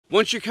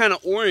Once you're kind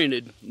of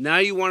oriented, now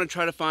you want to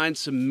try to find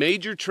some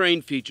major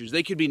terrain features.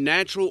 They could be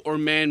natural or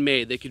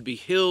man-made. They could be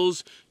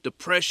hills,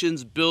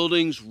 depressions,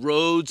 buildings,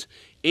 roads,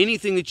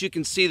 anything that you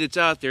can see that's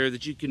out there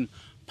that you can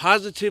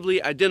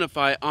positively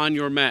identify on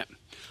your map.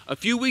 A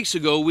few weeks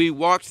ago, we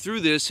walked through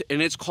this,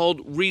 and it's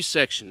called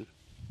Resection.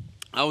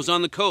 I was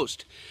on the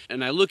coast,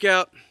 and I look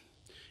out,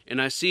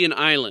 and I see an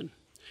island.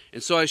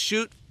 And so I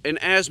shoot an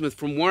azimuth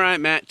from where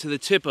I'm at to the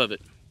tip of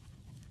it.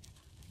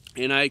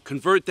 And I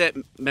convert that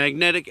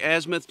magnetic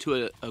azimuth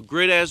to a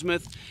grid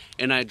azimuth,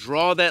 and I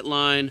draw that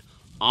line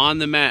on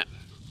the map.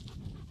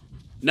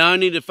 Now I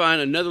need to find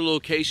another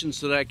location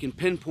so that I can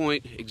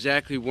pinpoint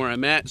exactly where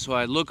I'm at. So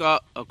I look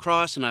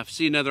across and I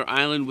see another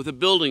island with a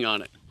building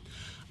on it.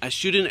 I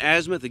shoot an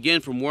azimuth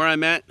again from where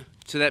I'm at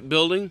to that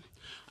building.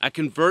 I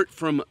convert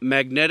from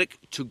magnetic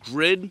to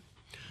grid.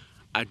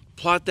 I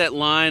plot that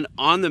line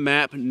on the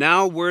map.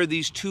 Now where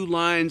these two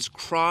lines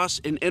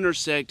cross and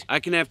intersect, I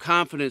can have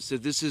confidence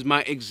that this is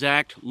my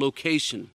exact location.